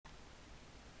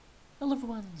Hello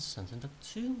everyone,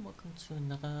 Sunton2, welcome to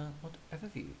another mod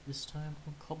overview, this time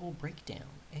on Cobble Breakdown,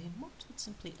 a mod that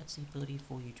simply adds the ability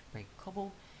for you to break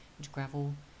cobble into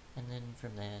gravel, and then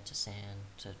from there to sand,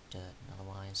 to dirt and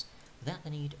otherwise, without the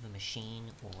need of a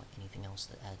machine or anything else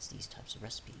that adds these types of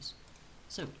recipes.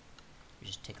 So, you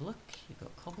just take a look, you've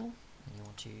got cobble, and you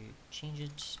want to change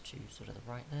it to sort of the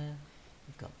right there.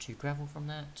 You've got 2 gravel from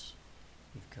that,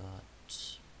 you've got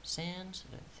sand,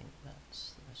 I don't think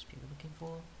that's the recipe we're looking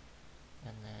for.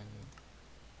 And then,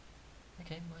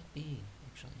 okay, might be,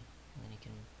 actually. And then you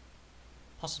can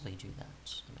possibly do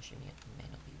that. I'm assuming it may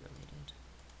not be related.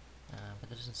 But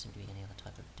there doesn't seem to be any other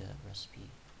type of dirt recipe,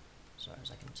 as far as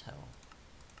I can tell.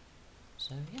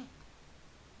 So yeah,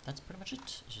 that's pretty much it.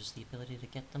 It's just the ability to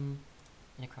get them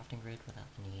in a crafting grid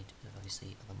without the need of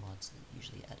obviously other mods that are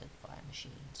usually added via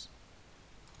machines.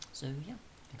 So yeah,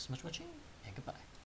 thanks so much for watching, and goodbye.